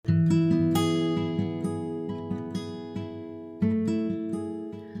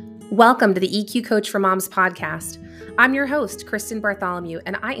Welcome to the EQ Coach for Moms podcast. I'm your host, Kristen Bartholomew,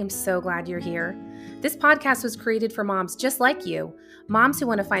 and I am so glad you're here. This podcast was created for moms just like you, moms who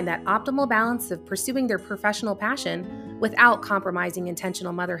want to find that optimal balance of pursuing their professional passion without compromising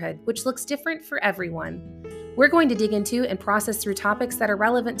intentional motherhood, which looks different for everyone. We're going to dig into and process through topics that are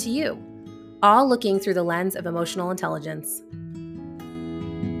relevant to you, all looking through the lens of emotional intelligence.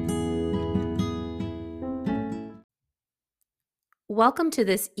 Welcome to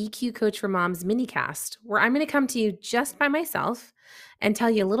this EQ Coach for Moms minicast, where I'm going to come to you just by myself and tell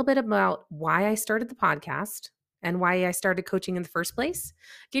you a little bit about why I started the podcast and why I started coaching in the first place,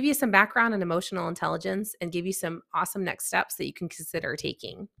 give you some background on emotional intelligence, and give you some awesome next steps that you can consider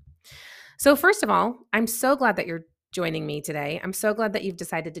taking. So first of all, I'm so glad that you're joining me today. I'm so glad that you've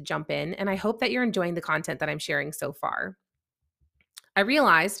decided to jump in, and I hope that you're enjoying the content that I'm sharing so far. I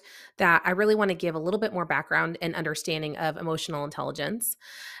realized that I really want to give a little bit more background and understanding of emotional intelligence,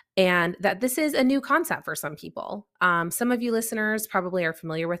 and that this is a new concept for some people. Some of you listeners probably are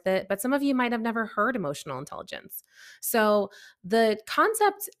familiar with it, but some of you might have never heard emotional intelligence. So the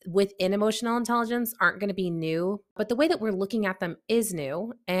concepts within emotional intelligence aren't going to be new, but the way that we're looking at them is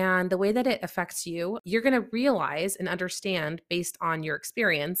new. And the way that it affects you, you're going to realize and understand based on your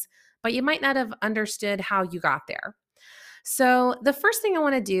experience, but you might not have understood how you got there. So the first thing I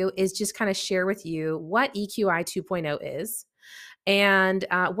want to do is just kind of share with you what EQI 2.0 is and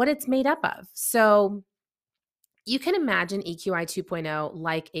what it's made up of. So you can imagine EQI 2.0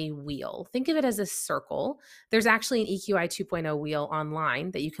 like a wheel. Think of it as a circle. There's actually an EQI 2.0 wheel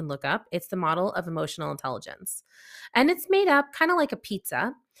online that you can look up. It's the model of emotional intelligence. And it's made up kind of like a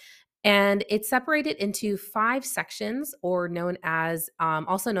pizza. And it's separated into 5 sections, or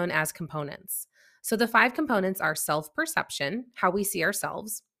also known as components. So the 5 components are self-perception, how we see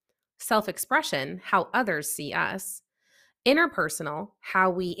ourselves; self-expression, how others see us; interpersonal,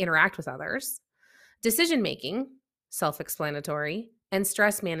 how we interact with others; decision-making, self-explanatory; and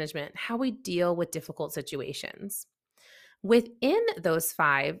stress management, how we deal with difficult situations. Within those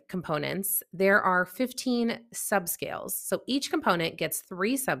 5 components, there are 15 subscales. So each component gets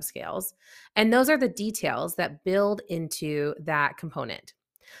 3 subscales, and those are the details that build into that component.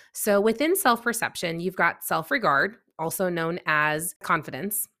 So within self-perception, you've got self-regard, also known as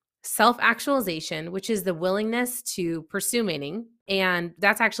confidence; self-actualization, which is the willingness to pursue meaning, and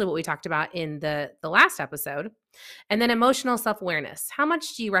that's actually what we talked about in the last episode; and then emotional self-awareness. How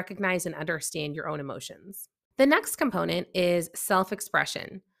much do you recognize and understand your own emotions? The next component is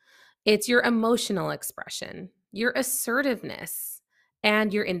self-expression. It's your emotional expression, your assertiveness,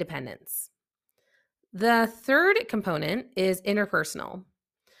 and your independence. The third component is interpersonal.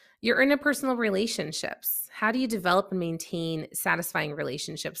 Your interpersonal relationships. How do you develop and maintain satisfying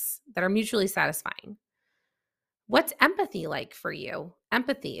relationships that are mutually satisfying? What's empathy like for you?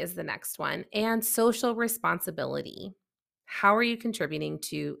 Empathy is the next one. And social responsibility. How are you contributing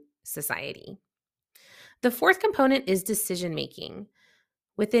to society? The fourth component is decision making.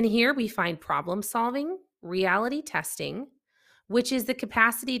 Within here, we find problem solving, reality testing, which is the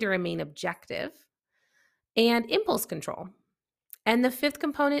capacity to remain objective, and impulse control. And the fifth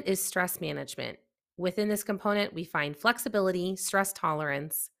component is stress management. Within this component, we find flexibility, stress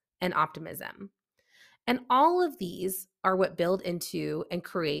tolerance, and optimism. And all of these are what build into and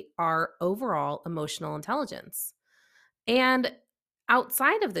create our overall emotional intelligence. And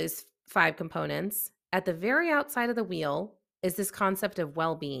outside of those 5 components, at the very outside of the wheel, is this concept of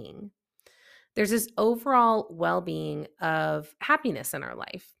well-being. There's this overall well-being of happiness in our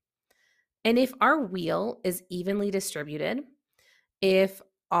life. And if our wheel is evenly distributed, if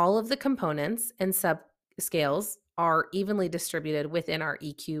all of the components and subscales are evenly distributed within our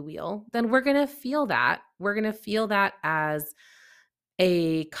EQ wheel, then we're going to feel that. We're going to feel that as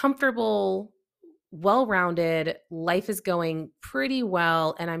a comfortable, well-rounded, life is going pretty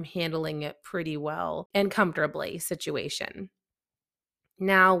well and I'm handling it pretty well and comfortably situation.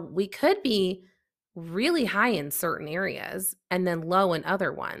 Now, we could be really high in certain areas and then low in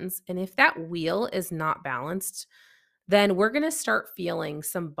other ones. And if that wheel is not balanced, then we're going to start feeling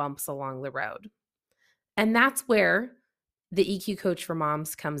some bumps along the road. And that's where the EQ Coach for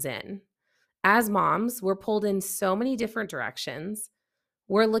Moms comes in. As moms, we're pulled in so many different directions.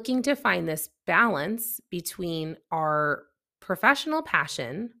 We're looking to find this balance between our professional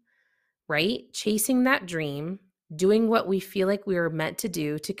passion, right? Chasing that dream, doing what we feel like we were meant to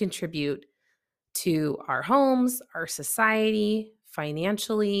do to contribute to our homes, our society,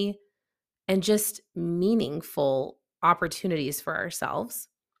 financially, and just meaningful opportunities for ourselves.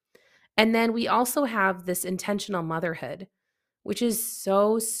 And then we also have this intentional motherhood, which is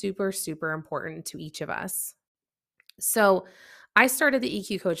so super, super important to each of us. So I started the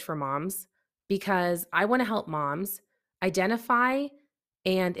EQ Coach for Moms because I want to help moms identify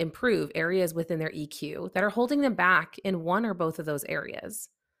and improve areas within their EQ that are holding them back in one or both of those areas.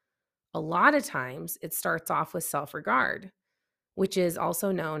 A lot of times it starts off with self regard, which is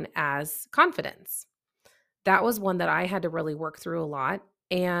also known as confidence. That was one that I had to really work through a lot.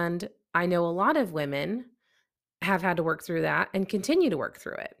 And I know a lot of women have had to work through that and continue to work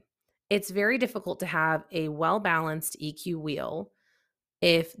through it. It's very difficult to have a well balanced EQ wheel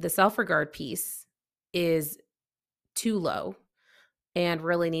if the self regard piece is too low and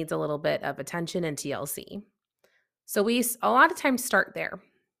really needs a little bit of attention and TLC. So we a lot of times start there.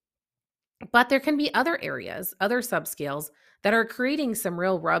 But there can be other areas, other subscales that are creating some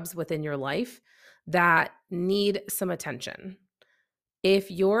real rubs within your life that need some attention. If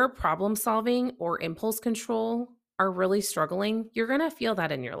your problem solving or impulse control are really struggling, you're going to feel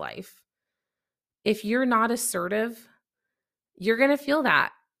that in your life. If you're not assertive, you're going to feel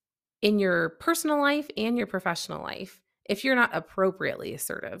that in your personal life and your professional life if you're not appropriately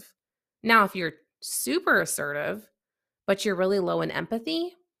assertive. Now, if you're super assertive, but you're really low in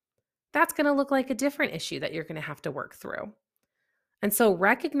empathy, that's going to look like a different issue that you're going to have to work through. And so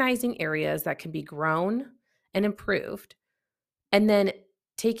recognizing areas that can be grown and improved, and then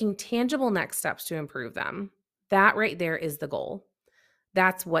taking tangible next steps to improve them, that right there is the goal.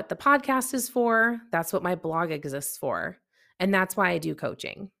 That's what the podcast is for. That's what my blog exists for. And that's why I do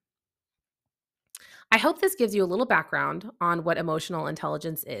coaching. I hope this gives you a little background on what emotional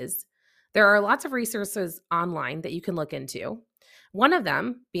intelligence is. There are lots of resources online that you can look into. One of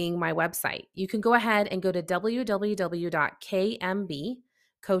them being my website. You can go ahead and go to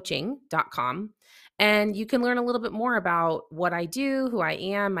www.kmbcoaching.com and you can learn a little bit more about what I do, who I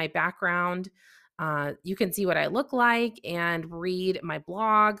am, my background. You can see what I look like and read my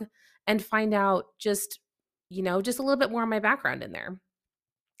blog and find out just a little bit more on my background in there.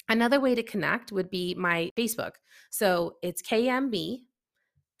 Another way to connect would be my Facebook. So it's KMB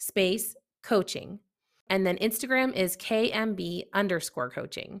space coaching. And then Instagram is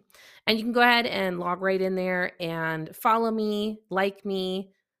KMB_coaching. And you can go ahead and log right in there and follow me, like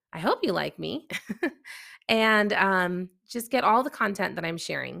me. I hope you like me. And just get all the content that I'm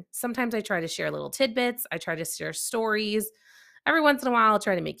sharing. Sometimes I try to share little tidbits. I try to share stories. Every once in a while, I'll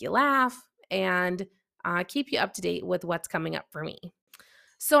try to make you laugh and keep you up to date with what's coming up for me.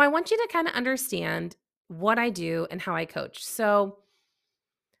 So I want you to kind of understand what I do and how I coach. So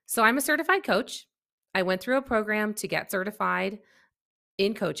I'm a certified coach. I went through a program to get certified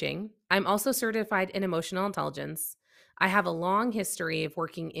in coaching. I'm also certified in emotional intelligence. I have a long history of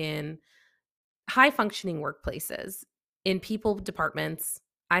working in high functioning workplaces, in people departments.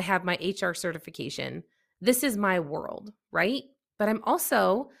 I have my HR certification. This is my world, right? But I'm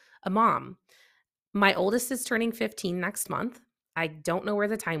also a mom. My oldest is turning 15 next month. I don't know where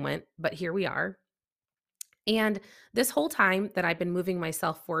the time went, but here we are. And this whole time that I've been moving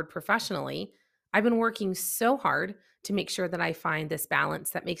myself forward professionally, I've been working so hard to make sure that I find this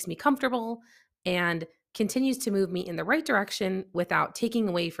balance that makes me comfortable and continues to move me in the right direction without taking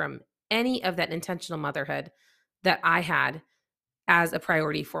away from any of that intentional motherhood that I had as a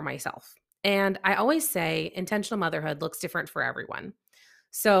priority for myself. And I always say intentional motherhood looks different for everyone.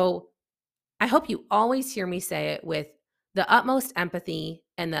 So I hope you always hear me say it with the utmost empathy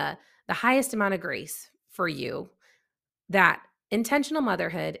and the highest amount of grace for you, that intentional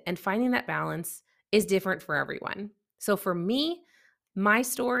motherhood and finding that balance is different for everyone. So for me, my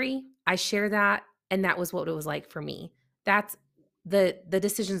story, I share that, and that was what it was like for me. That's the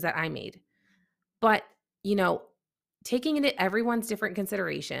decisions that I made. But, taking into everyone's different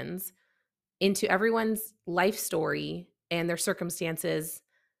considerations, into everyone's life story and their circumstances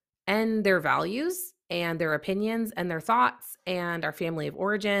and their values and their opinions and their thoughts and our family of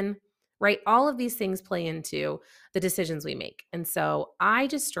origin, right? All of these things play into the decisions we make. And so I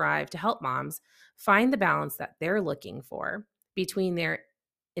just strive to help moms find the balance that they're looking for between their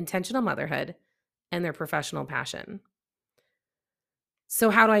intentional motherhood and their professional passion.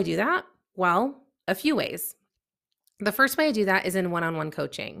 So how do I do that? Well, a few ways. The first way I do that is in one-on-one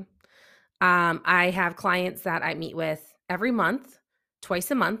coaching. I have clients that I meet with every month,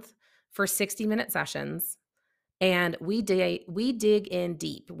 twice a month, for 60-minute sessions. And we dig in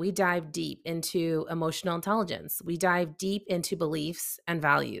deep. We dive deep into emotional intelligence. We dive deep into beliefs and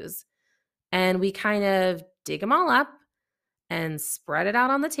values. And we kind of dig them all up and spread it out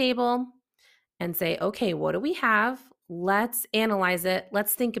on the table and say, okay, what do we have? Let's analyze it.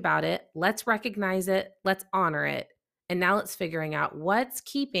 Let's think about it. Let's recognize it. Let's honor it. And now let's figuring out what's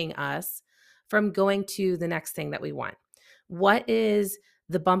keeping us from going to the next thing that we want. What is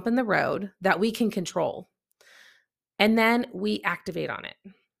the bump in the road that we can control? And then we activate on it.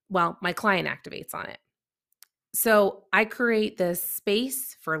 Well, my client activates on it. So I create this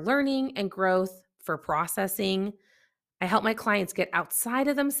space for learning and growth, for processing. I help my clients get outside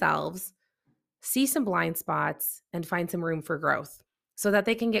of themselves, see some blind spots, and find some room for growth so that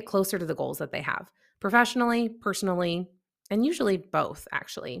they can get closer to the goals that they have professionally, personally, and usually both,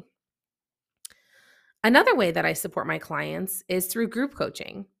 actually. Another way that I support my clients is through group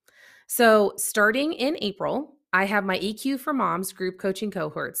coaching. So, starting in April, I have my EQ for Moms group coaching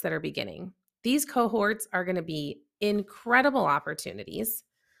cohorts that are beginning. These cohorts are going to be incredible opportunities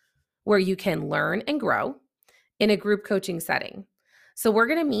where you can learn and grow in a group coaching setting. So, we're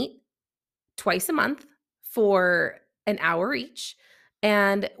going to meet twice a month for an hour each,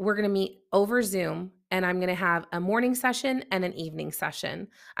 and we're going to meet over Zoom. And I'm going to have a morning session and an evening session.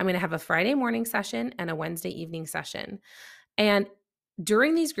 I'm going to have a Friday morning session and a Wednesday evening session. And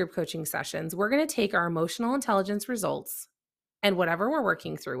during these group coaching sessions, we're going to take our emotional intelligence results and whatever we're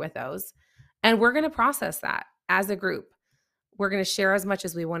working through with those, and we're going to process that as a group. We're going to share as much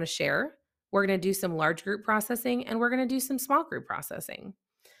as we want to share. We're going to do some large group processing, and we're going to do some small group processing.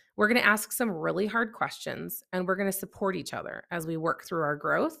 We're going to ask some really hard questions, and we're going to support each other as we work through our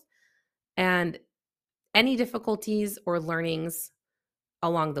growth and any difficulties or learnings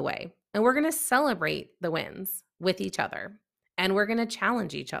along the way. And we're going to celebrate the wins with each other. And we're going to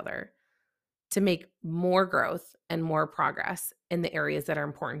challenge each other to make more growth and more progress in the areas that are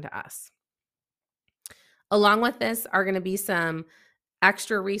important to us. Along with this are going to be some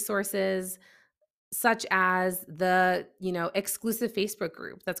extra resources such as the, exclusive Facebook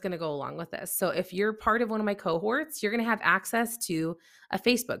group that's going to go along with this. So if you're part of one of my cohorts, you're going to have access to a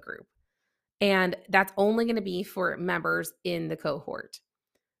Facebook group. And that's only going to be for members in the cohort.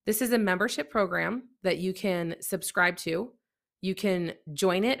 This is a membership program that you can subscribe to. You can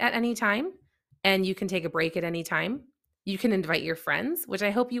join it at any time, and you can take a break at any time. You can invite your friends, which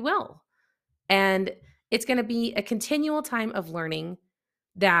I hope you will. And it's going to be a continual time of learning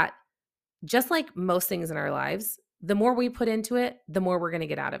that, just like most things in our lives, the more we put into it, the more we're going to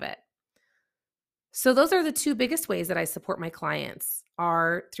get out of it. So those are the two biggest ways that I support my clients,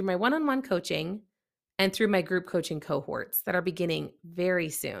 are through my one-on-one coaching and through my group coaching cohorts that are beginning very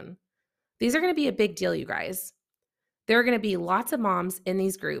soon. These are going to be a big deal, you guys. There are going to be lots of moms in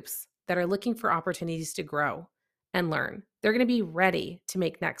these groups that are looking for opportunities to grow and learn. They're going to be ready to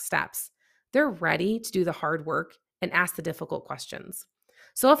make next steps. They're ready to do the hard work and ask the difficult questions.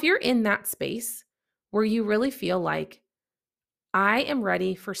 So if you're in that space where you really feel like, I am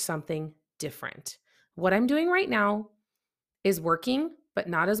ready for something different. What I'm doing right now is working, but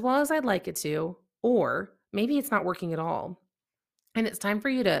not as well as I'd like it to, or maybe it's not working at all. And it's time for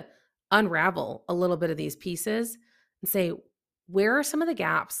you to unravel a little bit of these pieces and say, where are some of the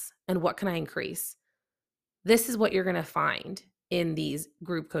gaps and what can I increase? This is what you're going to find in these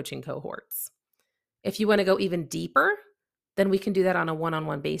group coaching cohorts. If you want to go even deeper, then we can do that on a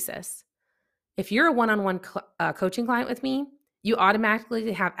one-on-one basis. If you're a one-on-one coaching client with me, you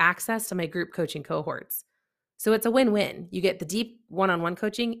automatically have access to my group coaching cohorts. So it's a win-win. You get the deep one-on-one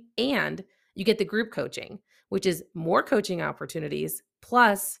coaching and you get the group coaching, which is more coaching opportunities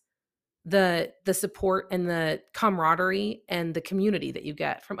plus the support and the camaraderie and the community that you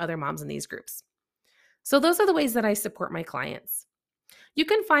get from other moms in these groups. So those are the ways that I support my clients. You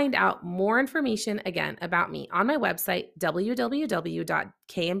can find out more information again about me on my website,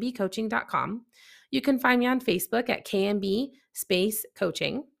 www.kmbcoaching.com. You can find me on Facebook at KMB space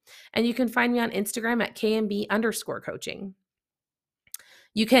coaching, and you can find me on Instagram at KMB_coaching.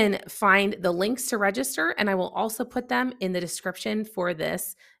 You can find the links to register, and I will also put them in the description for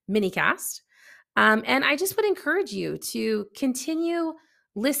this minicast. And I just would encourage you to continue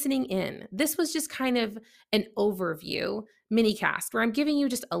listening in. This was just kind of an overview minicast where I'm giving you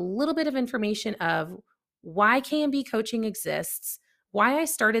just a little bit of information of why KMB coaching exists, why I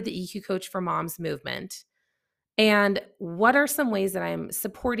started the EQ Coach for Moms movement, and what are some ways that I'm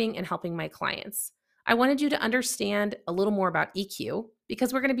supporting and helping my clients. I wanted you to understand a little more about EQ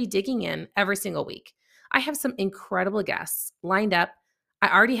because we're going to be digging in every single week. I have some incredible guests lined up.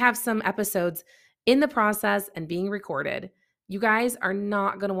 I already have some episodes in the process and being recorded. You guys are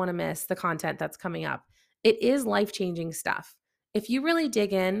not going to want to miss the content that's coming up. It is life-changing stuff. If you really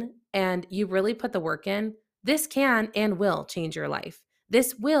dig in and you really put the work in, this can and will change your life.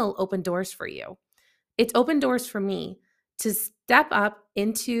 This will open doors for you. It's opened doors for me to step up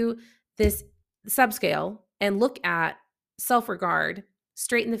into this subscale and look at self-regard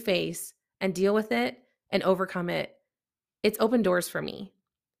straight in the face and deal with it and overcome it. It's opened doors for me.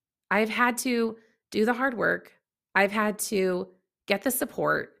 I've had to do the hard work. I've had to get the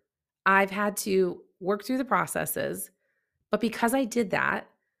support. I've had to work through the processes, but because I did that,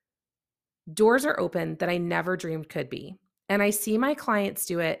 doors are open that I never dreamed could be. And I see my clients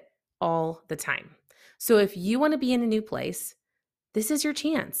do it all the time. So if you want to be in a new place, this is your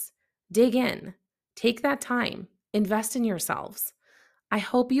chance. Dig in, take that time, invest in yourselves. I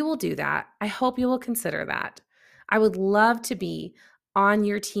hope you will do that. I hope you will consider that. I would love to be on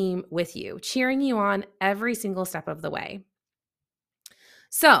your team with you, cheering you on every single step of the way.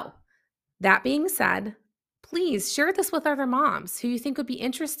 So, that being said, please share this with other moms who you think would be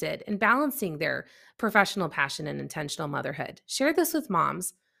interested in balancing their professional passion and intentional motherhood. Share this with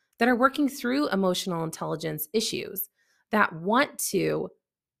moms that are working through emotional intelligence issues, that want to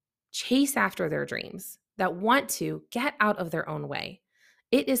chase after their dreams, that want to get out of their own way.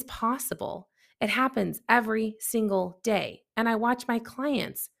 It is possible. It happens every single day. And I watch my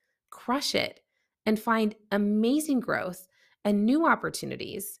clients crush it and find amazing growth and new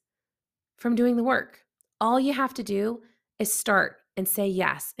opportunities from doing the work. All you have to do is start and say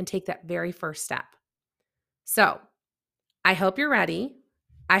yes and take that very first step. So I hope you're ready.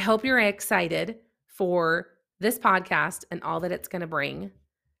 I hope you're excited for this podcast and all that it's going to bring.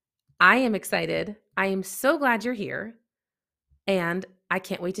 I am excited. I am so glad you're here. And I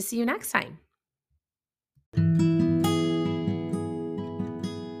can't wait to see you next time.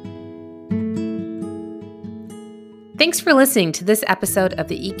 Thanks for listening to this episode of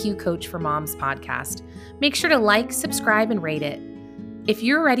the EQ Coach for Moms podcast. Make sure to like, subscribe, and rate it. If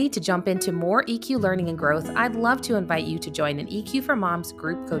you're ready to jump into more EQ learning and growth, I'd love to invite you to join an EQ for Moms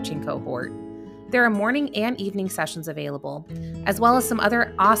group coaching cohort. There are morning and evening sessions available, as well as some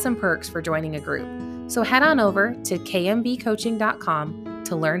other awesome perks for joining a group. So head on over to kmbcoaching.com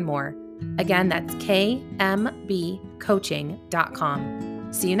to learn more. Again, that's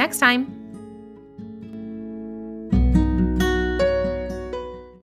kmbcoaching.com. See you next time.